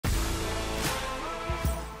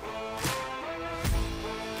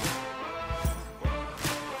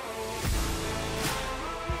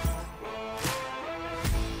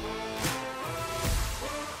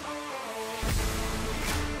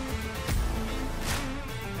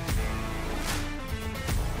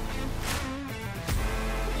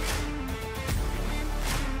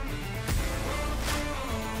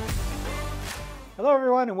Hello,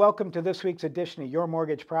 everyone, and welcome to this week's edition of Your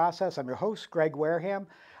Mortgage Process. I'm your host, Greg Wareham.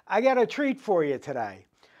 I got a treat for you today.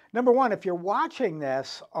 Number one, if you're watching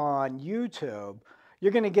this on YouTube,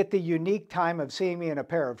 you're going to get the unique time of seeing me in a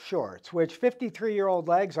pair of shorts, which 53-year-old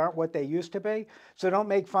legs aren't what they used to be, so don't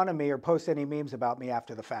make fun of me or post any memes about me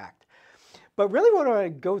after the fact. But really what I want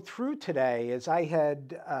to go through today is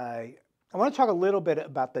I want to talk a little bit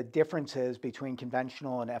about the differences between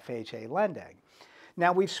conventional and FHA lending.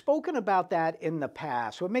 Now, we've spoken about that in the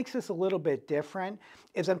past. What makes this a little bit different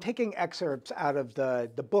is I'm taking excerpts out of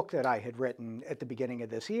the book that I had written at the beginning of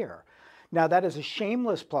this year. Now, that is a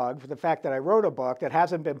shameless plug for the fact that I wrote a book that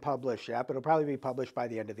hasn't been published yet, but it'll probably be published by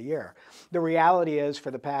the end of the year. The reality is, for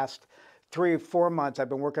the past 3 or 4 months, I've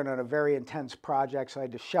been working on a very intense project, so I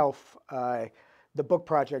had to shelf the book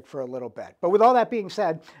project for a little bit. But with all that being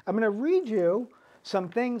said, I'm going to read you some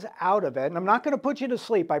things out of it, and I'm not going to put you to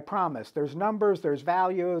sleep, I promise. There's numbers, there's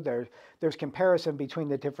value, there's comparison between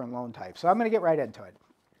the different loan types. So I'm going to get right into it.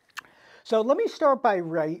 So let me start by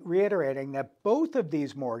reiterating that both of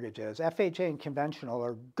these mortgages, FHA and conventional,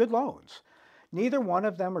 are good loans. Neither one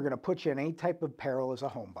of them are going to put you in any type of peril as a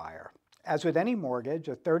home buyer. As with any mortgage,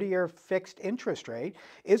 a 30-year fixed interest rate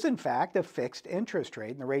is in fact a fixed interest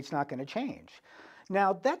rate, and the rate's not going to change.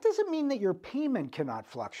 Now, that doesn't mean that your payment cannot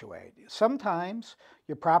fluctuate. Sometimes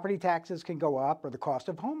your property taxes can go up or the cost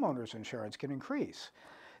of homeowners insurance can increase.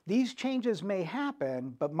 These changes may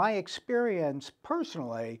happen, but my experience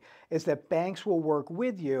personally is that banks will work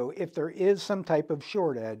with you if there is some type of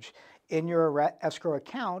shortage in your escrow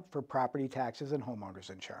account for property taxes and homeowners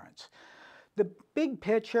insurance. The big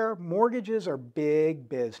picture, mortgages are big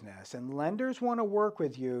business, and lenders want to work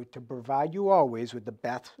with you to provide you always with the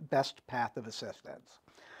best path of assistance.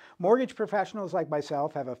 Mortgage professionals like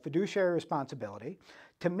myself have a fiduciary responsibility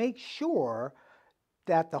to make sure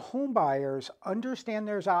that the home buyers understand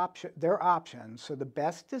their options so the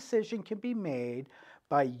best decision can be made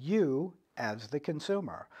by you as the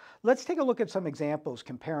consumer. Let's take a look at some examples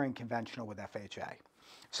comparing conventional with FHA.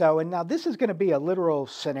 And now this is going to be a literal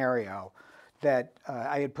scenario that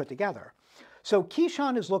I had put together. So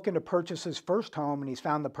Keyshawn is looking to purchase his first home and he's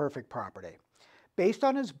found the perfect property. Based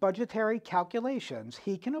on his budgetary calculations,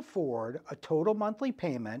 he can afford a total monthly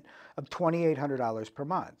payment of $2,800 per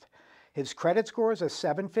month. His credit score is a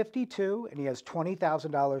 752 and he has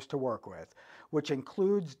 $20,000 to work with, which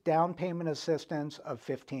includes down payment assistance of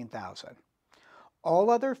 $15,000.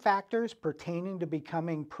 All other factors pertaining to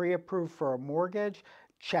becoming pre-approved for a mortgage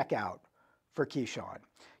check out for Keyshawn.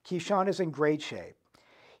 Keyshawn is in great shape.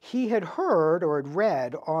 He had heard or had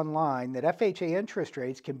read online that FHA interest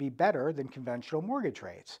rates can be better than conventional mortgage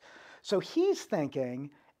rates. So he's thinking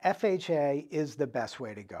FHA is the best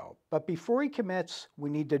way to go. But before he commits, we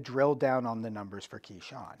need to drill down on the numbers for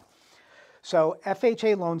Keyshawn. So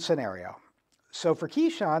FHA loan scenario. So for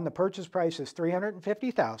Keyshawn, the purchase price is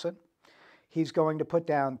 $350,000. He's going to put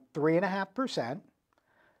down 3.5%.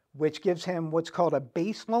 which gives him what's called a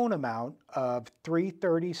base loan amount of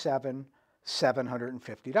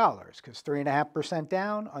 $337,750, because 3.5%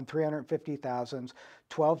 down on $350,000 is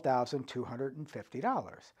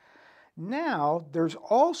 $12,250. Now, there's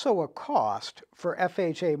also a cost for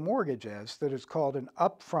FHA mortgages that is called an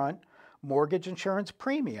upfront mortgage insurance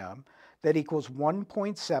premium that equals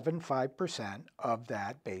 1.75% of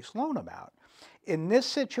that base loan amount. In this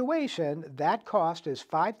situation, that cost is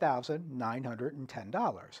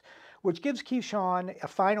 $5,910, which gives Keyshawn a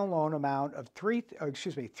final loan amount of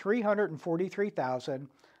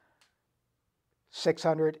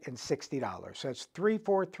 $343,660. So it's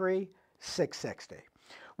 $343,660.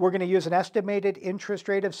 We're going to use an estimated interest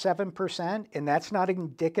rate of 7%, and that's not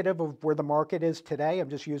indicative of where the market is today. I'm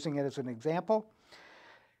just using it as an example.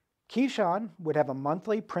 Keyshawn would have a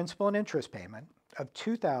monthly principal and interest payment of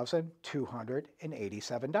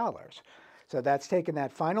 $2,287. So that's taking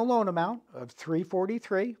that final loan amount of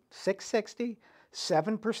 $343,660,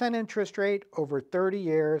 7% interest rate over 30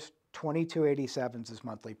 years, $2,287 is his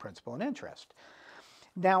monthly principal and interest.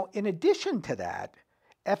 Now, in addition to that,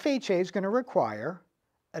 FHA is going to require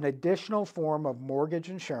an additional form of mortgage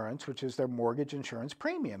insurance, which is their mortgage insurance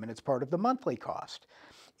premium, and it's part of the monthly cost.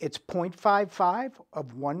 It's 0.55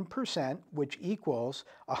 of 1%, which equals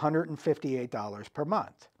 $158 per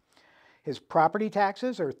month. His property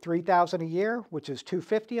taxes are $3,000 a year, which is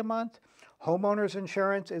 $250 a month. Homeowners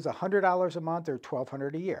insurance is $100 a month, or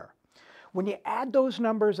 $1,200 a year. When you add those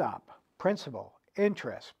numbers up, principal,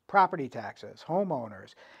 interest, property taxes,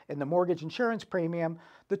 homeowners, and the mortgage insurance premium,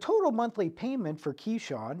 the total monthly payment for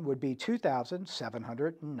Keyshawn would be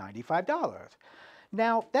 $2,795.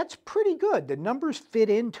 Now, that's pretty good. The numbers fit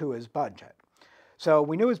into his budget. So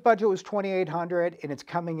we knew his budget was $2,800 and it's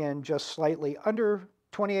coming in just slightly under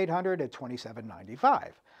 $2,800 at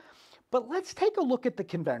 $2,795. But let's take a look at the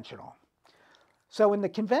conventional. So in the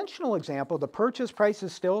conventional example, the purchase price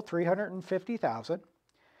is still $350,000.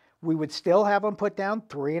 We would still have them put down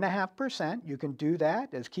 3.5%. You can do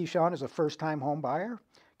that as Keyshawn is a first-time home buyer.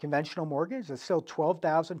 Conventional mortgage is still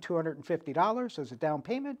 $12,250 as a down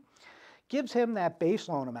payment. Gives him that base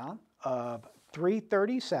loan amount of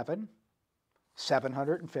 $337,750.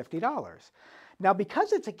 Now,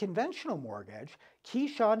 because it's a conventional mortgage,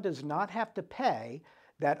 Keyshawn does not have to pay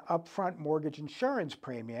that upfront mortgage insurance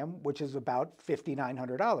premium, which is about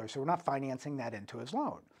 $5,900. So we're not financing that into his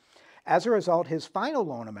loan. As a result, his final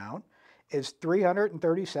loan amount is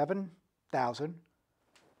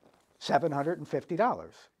 $337,750,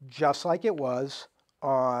 just like it was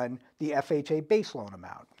on the FHA base loan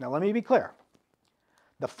amount. Now, let me be clear.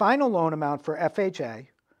 The final loan amount for FHA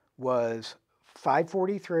was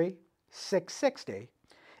 $543,660,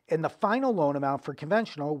 and the final loan amount for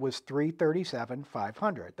conventional was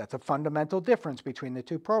 $337,500. That's a fundamental difference between the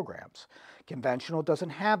two programs. Conventional doesn't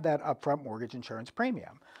have that upfront mortgage insurance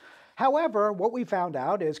premium. However, what we found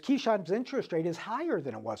out is Keyshawn's interest rate is higher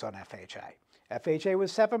than it was on FHA. FHA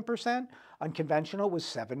was 7%, on conventional was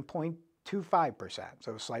 7.25%,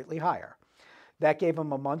 so slightly higher. That gave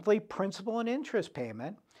him a monthly principal and interest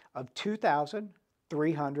payment of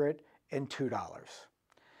 $2,302.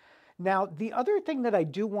 Now, the other thing that I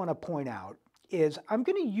do want to point out is I'm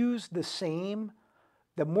going to use the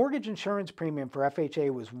mortgage insurance premium for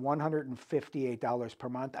FHA was $158 per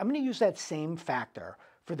month. I'm going to use that same factor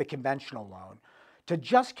for the conventional loan to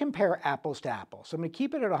just compare apples to apples. So I'm going to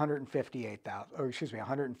keep it at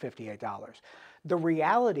 $158. The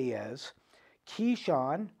reality is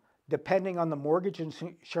Keyshawn, depending on the mortgage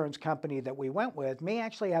insurance company that we went with, may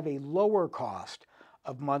actually have a lower cost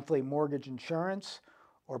of monthly mortgage insurance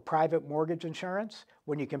or private mortgage insurance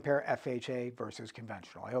when you compare FHA versus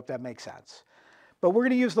conventional. I hope that makes sense. But we're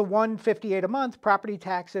going to use the $158 a month. Property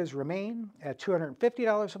taxes remain at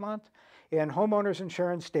 $250 a month, and homeowners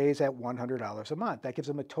insurance stays at $100 a month. That gives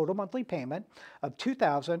them a total monthly payment of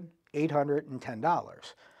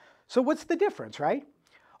 $2,810. So what's the difference, right?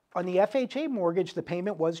 On the FHA mortgage, the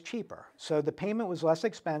payment was cheaper. So the payment was less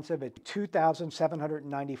expensive at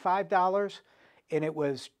 $2,795, and it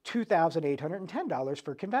was $2,810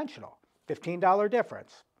 for conventional, $15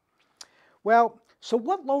 difference. Well, so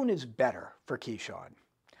what loan is better for Keyshawn?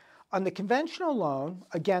 On the conventional loan,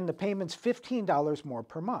 again, the payment's $15 more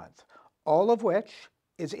per month, all of which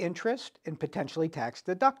is interest and potentially tax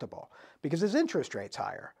deductible because his interest rate's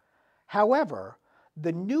higher. However,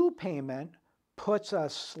 the new payment puts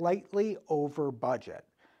us slightly over budget,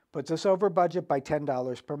 puts us over budget by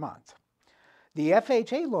 $10 per month. The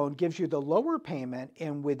FHA loan gives you the lower payment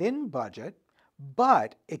and within budget,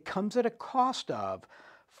 but it comes at a cost of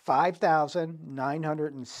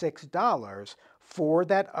 $5,906 for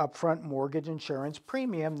that upfront mortgage insurance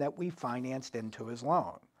premium that we financed into his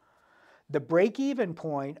loan. The break-even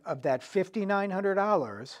point of that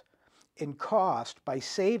 $5,900 in cost by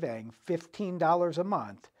saving $15 a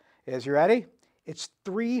month is, you ready? It's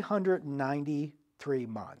 393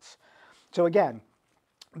 months. So again,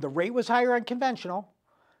 the rate was higher on conventional,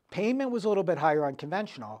 payment was a little bit higher on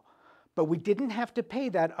conventional, but we didn't have to pay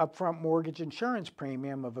that upfront mortgage insurance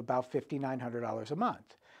premium of about $5,900 a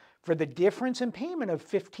month. For the difference in payment of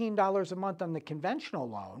 $15 a month on the conventional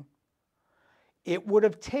loan, it would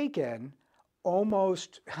have taken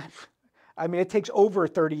almost, it takes over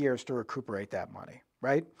 30 years to recuperate that money,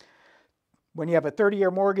 right? When you have a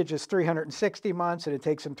 30-year mortgage, it's 360 months, and it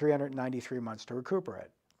takes them 393 months to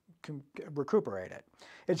recuperate it.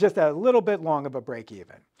 It's just a little bit long of a break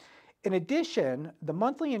even. In addition, the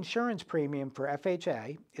monthly insurance premium for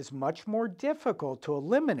FHA is much more difficult to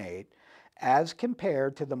eliminate as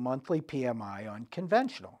compared to the monthly PMI on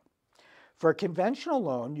conventional. For a conventional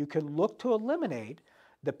loan, you can look to eliminate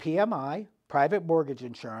the PMI, private mortgage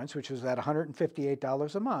insurance, which is at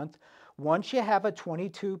 $158 a month, once you have a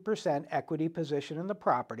 22% equity position in the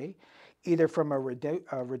property, either from a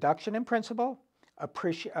reduction in principal,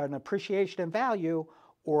 an appreciation in value,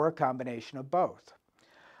 or a combination of both.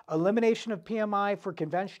 Elimination of PMI for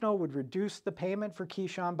conventional would reduce the payment for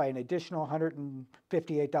Keyshawn by an additional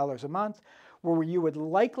 $158 a month, where you would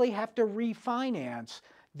likely have to refinance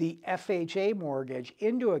the FHA mortgage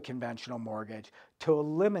into a conventional mortgage to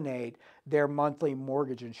eliminate their monthly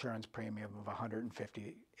mortgage insurance premium of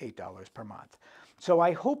 $158 per month. So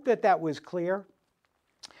I hope that that was clear.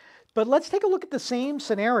 But let's take a look at the same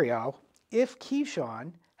scenario if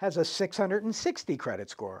Keyshawn has a 660 credit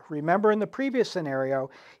score. Remember in the previous scenario,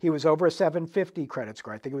 he was over a 750 credit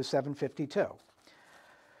score. I think it was 752.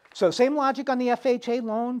 So same logic on the FHA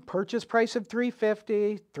loan, purchase price of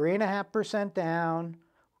 $350, 3.5% down,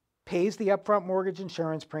 pays the upfront mortgage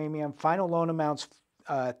insurance premium, final loan amounts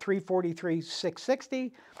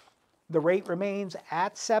 $343,660. The rate remains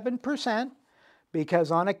at 7%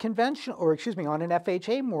 because on a conventional, or excuse me, on an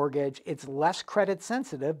FHA mortgage, it's less credit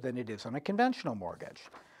sensitive than it is on a conventional mortgage.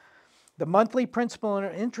 The monthly principal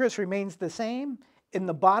and interest remains the same. And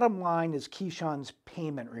the bottom line is Keyshawn's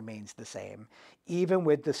payment remains the same, even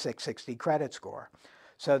with the 660 credit score.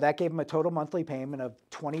 So that gave him a total monthly payment of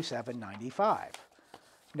 $27.95.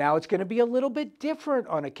 Now it's going to be a little bit different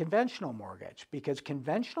on a conventional mortgage because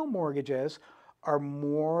conventional mortgages are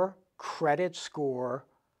more credit score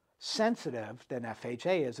sensitive than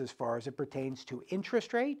FHA is as far as it pertains to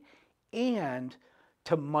interest rate and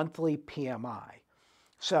to monthly PMI.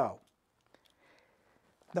 So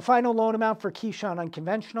the final loan amount for Keyshawn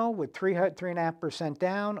unconventional with 3.5%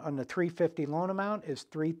 down on the $350 loan amount is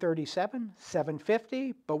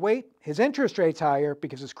 $337,750. But wait, his interest rate's higher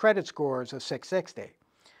because his credit score is a 660.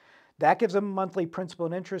 That gives him a monthly principal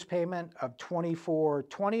and interest payment of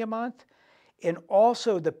 $24.20 a month. And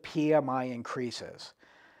also the PMI increases.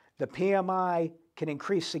 The PMI can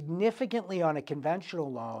increase significantly on a conventional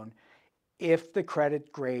loan if the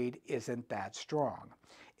credit grade isn't that strong.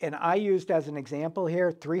 And I used as an example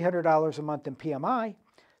here, $300 a month in PMI,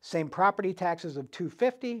 same property taxes of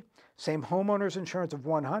 $250, same homeowner's insurance of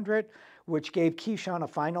 $100, which gave Keyshawn a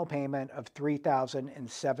final payment of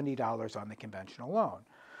 $3,070 on the conventional loan.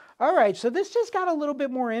 All right, so this just got a little bit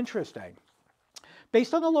more interesting.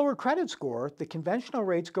 Based on the lower credit score, the conventional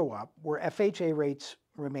rates go up where FHA rates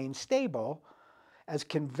remain stable, as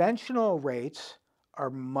conventional rates are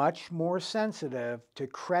much more sensitive to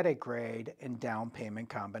credit grade and down payment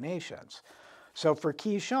combinations. So for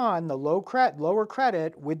Keyshawn, the lower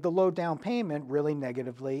credit with the low down payment really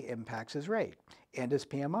negatively impacts his rate and his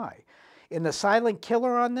PMI. And the silent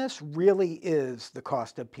killer on this really is the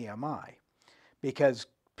cost of PMI, because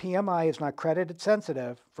PMI is not credit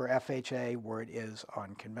sensitive for FHA where it is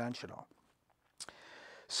on conventional.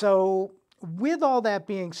 So with all that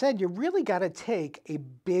being said, you really got to take a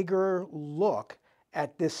bigger look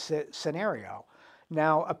at this scenario.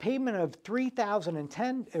 Now, a payment of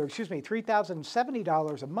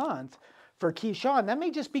 $3,070 a month for Keyshawn, that may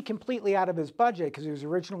just be completely out of his budget because he was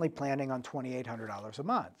originally planning on $2,800 a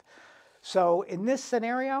month. So in this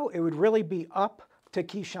scenario, it would really be up to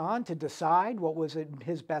Keyshawn to decide what was in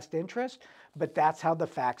his best interest, but that's how the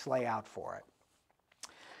facts lay out for it.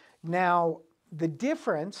 Now, the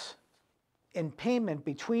difference in payment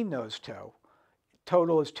between those two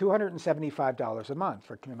total is $275 a month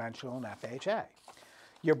for conventional and FHA.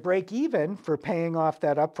 Your break even for paying off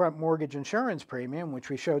that upfront mortgage insurance premium, which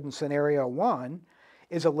we showed in scenario 1,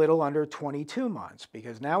 is a little under 22 months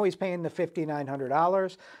because now he's paying the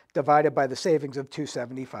 $5,900 divided by the savings of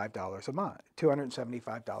 $275 a month,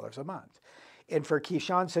 $275 a month. And for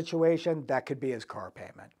Keyshawn's situation, that could be his car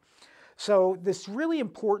payment. So this is really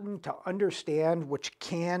important to understand what you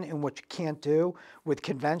can and what you can't do with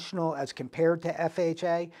conventional as compared to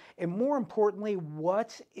FHA, and more importantly,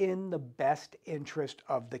 what's in the best interest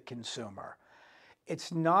of the consumer.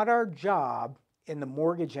 It's not our job in the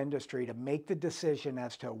mortgage industry to make the decision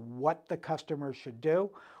as to what the customer should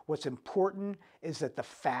do. What's important is that the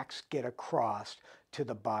facts get across to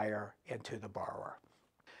the buyer and to the borrower.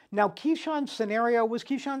 Now, Keyshawn's scenario was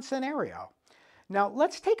Keyshawn's scenario. Now,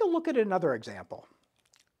 let's take a look at another example.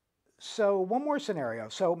 So one more scenario.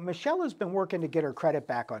 So Michelle has been working to get her credit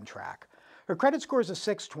back on track. Her credit score is a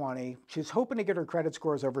 620. She's hoping to get her credit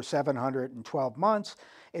scores over 700 in 12 months,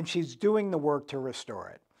 and she's doing the work to restore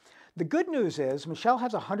it. The good news is Michelle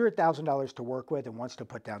has $100,000 to work with and wants to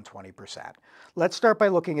put down 20%. Let's start by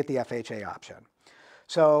looking at the FHA option.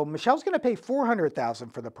 So Michelle's going to pay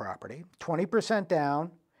 $400,000 for the property. 20%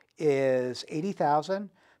 down is $80,000.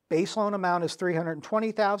 Base loan amount is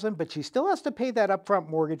 $320,000, but she still has to pay that upfront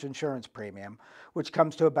mortgage insurance premium, which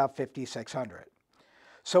comes to about $5,600.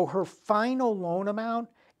 So her final loan amount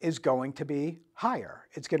is going to be higher.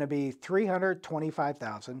 It's going to be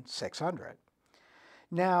 $325,600.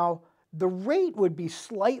 Now, the rate would be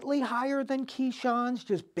slightly higher than Keyshawn's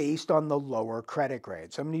just based on the lower credit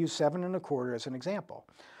grade. So I'm going to use 7.25 as an example.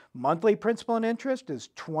 Monthly principal and interest is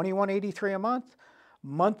 $21.83 a month.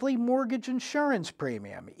 Monthly mortgage insurance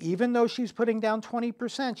premium, even though she's putting down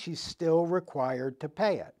 20%, she's still required to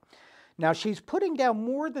pay it. Now she's putting down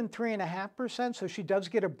more than 3.5%, so she does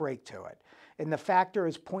get a break to it. And the factor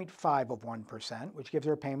is 0.5 of 1%, which gives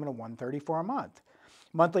her a payment of $134 a month.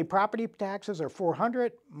 Monthly property taxes are $400,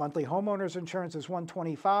 monthly homeowner's insurance is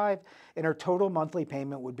 $125, and her total monthly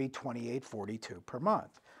payment would be $28.42 per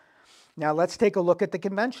month. Now let's take a look at the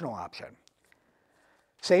conventional option.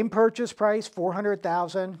 Same purchase price,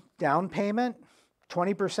 $400,000, down payment,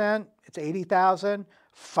 20%, it's $80,000.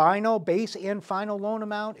 Final base and final loan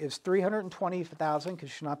amount is $320,000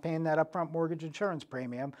 because she's not paying that upfront mortgage insurance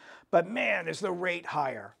premium. But man, is the rate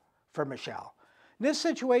higher for Michelle. In this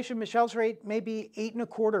situation, Michelle's rate may be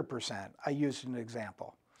 8.25%. I used an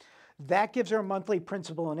example. That gives her a monthly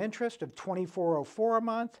principal and interest of $2,404 a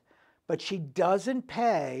month, but she doesn't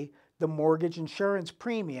pay the mortgage insurance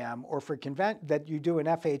premium or for that you do in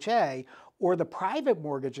FHA or the private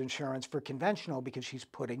mortgage insurance for conventional because she's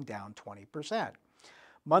putting down 20%.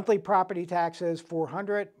 Monthly property taxes,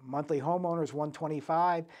 $400, monthly homeowners,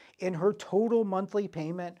 $125, and her total monthly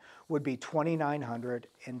payment would be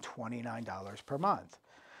 $2,929 per month.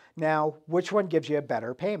 Now, which one gives you a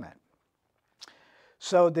better payment?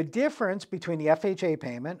 So the difference between the FHA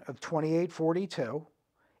payment of $2,842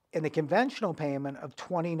 and the conventional payment of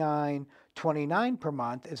 $2,929 per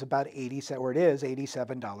month is about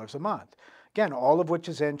 $87 a month. Again, all of which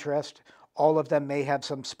is interest. All of them may have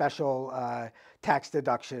some special tax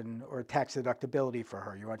deduction or tax deductibility for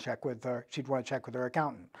her. You want to check with her? She'd want to check with her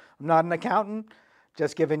accountant. I'm not an accountant,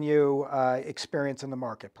 just giving you experience in the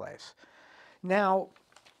marketplace. Now,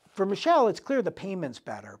 for Michelle, it's clear the payment's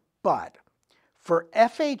better, but for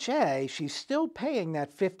FHA, she's still paying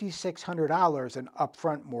that $5,600 in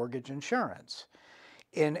upfront mortgage insurance.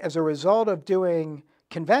 And as a result of doing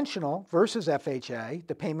conventional versus FHA,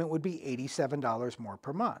 the payment would be $87 more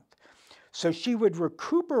per month. So she would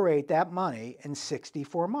recuperate that money in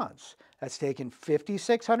 64 months. That's taking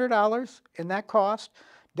 $5,600 in that cost,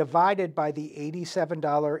 divided by the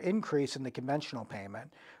 $87 increase in the conventional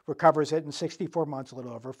payment, recovers it in 64 months, a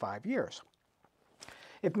little over 5 years.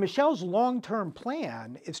 If Michelle's long-term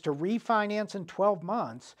plan is to refinance in 12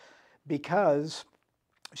 months because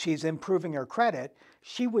she's improving her credit,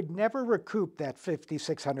 she would never recoup that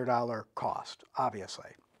 $5,600 cost,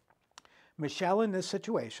 obviously. Michelle in this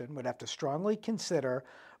situation would have to strongly consider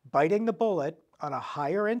biting the bullet on a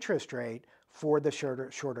higher interest rate for the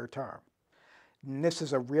shorter term. And this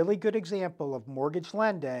is a really good example of mortgage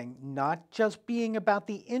lending not just being about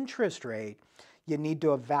the interest rate. You need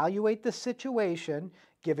to evaluate the situation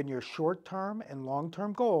given your short-term and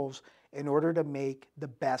long-term goals in order to make the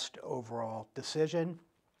best overall decision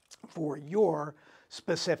for your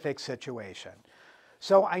specific situation.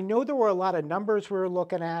 So I know there were a lot of numbers we were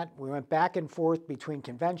looking at. We went back and forth between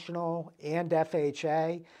conventional and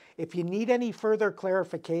FHA. If you need any further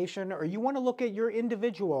clarification or you want to look at your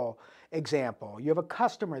individual example, you have a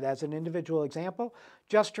customer that's an individual example,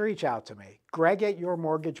 just reach out to me,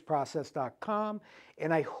 greg@yourmortgageprocess.com.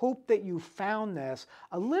 And I hope that you found this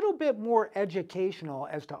a little bit more educational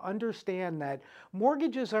as to understand that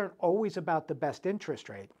mortgages aren't always about the best interest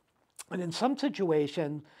rate. And in some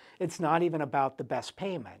situations, it's not even about the best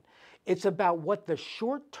payment. It's about what the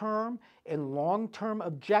short-term and long-term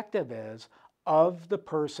objective is of the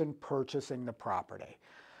person purchasing the property.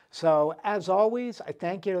 So as always, I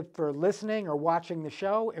thank you for listening or watching the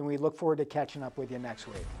show, and we look forward to catching up with you next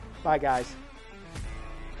week. Bye, guys.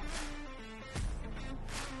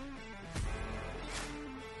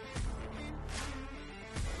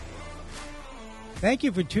 Thank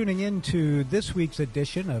you for tuning in to this week's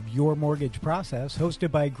edition of Your Mortgage Process,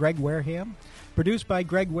 hosted by Greg Wareham, produced by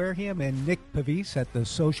Greg Wareham and Nick Pavis at The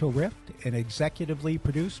Social Rift, and executively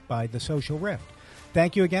produced by The Social Rift.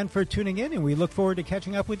 Thank you again for tuning in, and we look forward to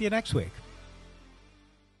catching up with you next week.